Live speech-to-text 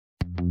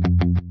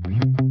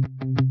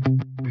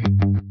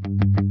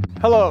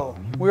Hello,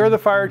 we are the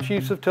Fire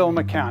Chiefs of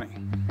Tillamook County.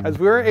 As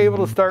we are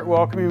able to start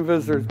welcoming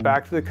visitors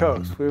back to the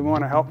coast, we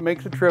want to help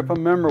make the trip a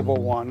memorable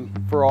one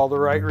for all the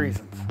right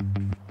reasons.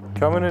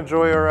 Come and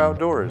enjoy our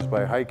outdoors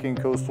by hiking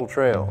coastal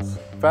trails,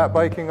 fat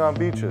biking on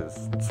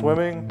beaches,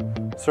 swimming,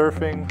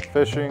 surfing,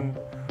 fishing,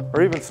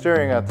 or even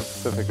staring at the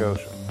Pacific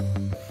Ocean.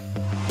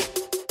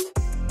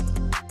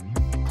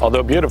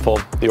 Although beautiful,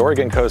 the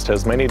Oregon coast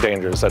has many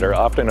dangers that are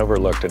often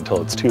overlooked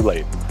until it's too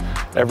late.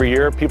 Every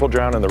year, people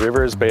drown in the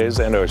rivers, bays,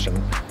 and ocean,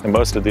 and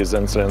most of these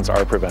incidents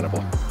are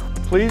preventable.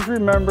 Please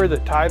remember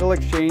that tidal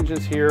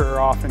exchanges here are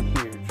often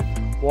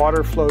huge.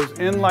 Water flows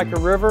in like a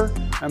river,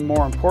 and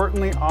more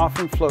importantly,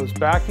 often flows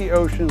back the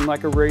ocean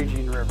like a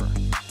raging river.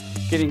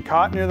 Getting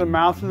caught near the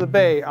mouth of the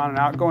bay on an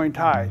outgoing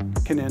tide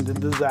can end in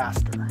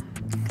disaster.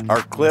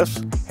 Our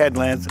cliffs,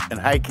 headlands, and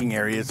hiking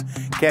areas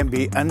can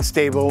be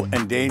unstable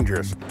and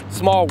dangerous.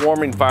 Small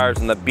warming fires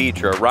on the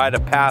beach are a rite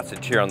of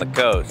passage here on the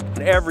coast.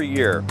 And every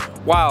year,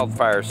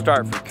 wildfires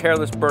start from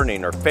careless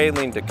burning or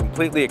failing to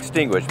completely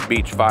extinguish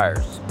beach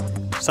fires.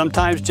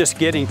 Sometimes just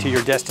getting to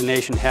your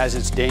destination has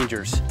its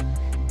dangers.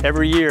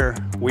 Every year,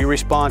 we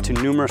respond to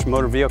numerous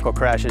motor vehicle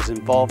crashes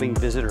involving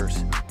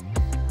visitors.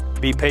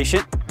 Be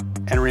patient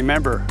and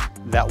remember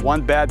that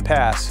one bad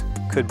pass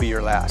could be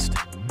your last.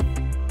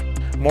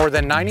 More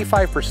than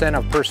 95%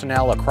 of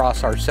personnel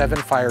across our 7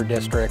 fire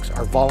districts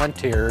are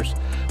volunteers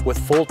with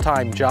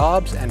full-time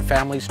jobs and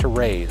families to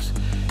raise.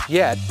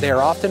 Yet, they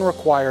are often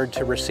required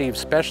to receive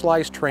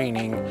specialized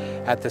training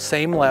at the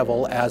same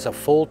level as a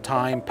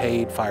full-time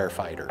paid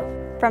firefighter.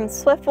 From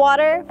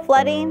swiftwater,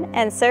 flooding,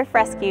 and surf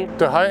rescue,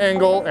 to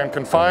high-angle and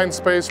confined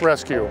space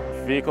rescue,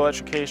 vehicle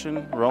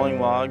education,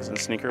 rolling logs, and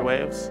sneaker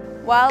waves,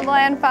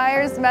 wildland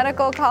fires,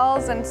 medical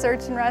calls, and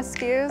search and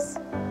rescues.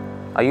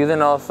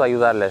 Ayúdenos a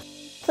ayudarles.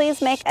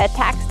 Please make a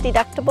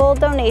tax-deductible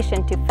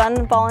donation to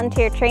fund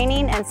volunteer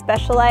training and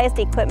specialized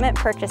equipment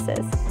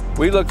purchases.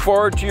 We look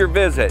forward to your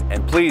visit,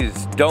 and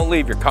please don't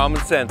leave your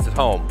common sense at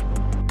home.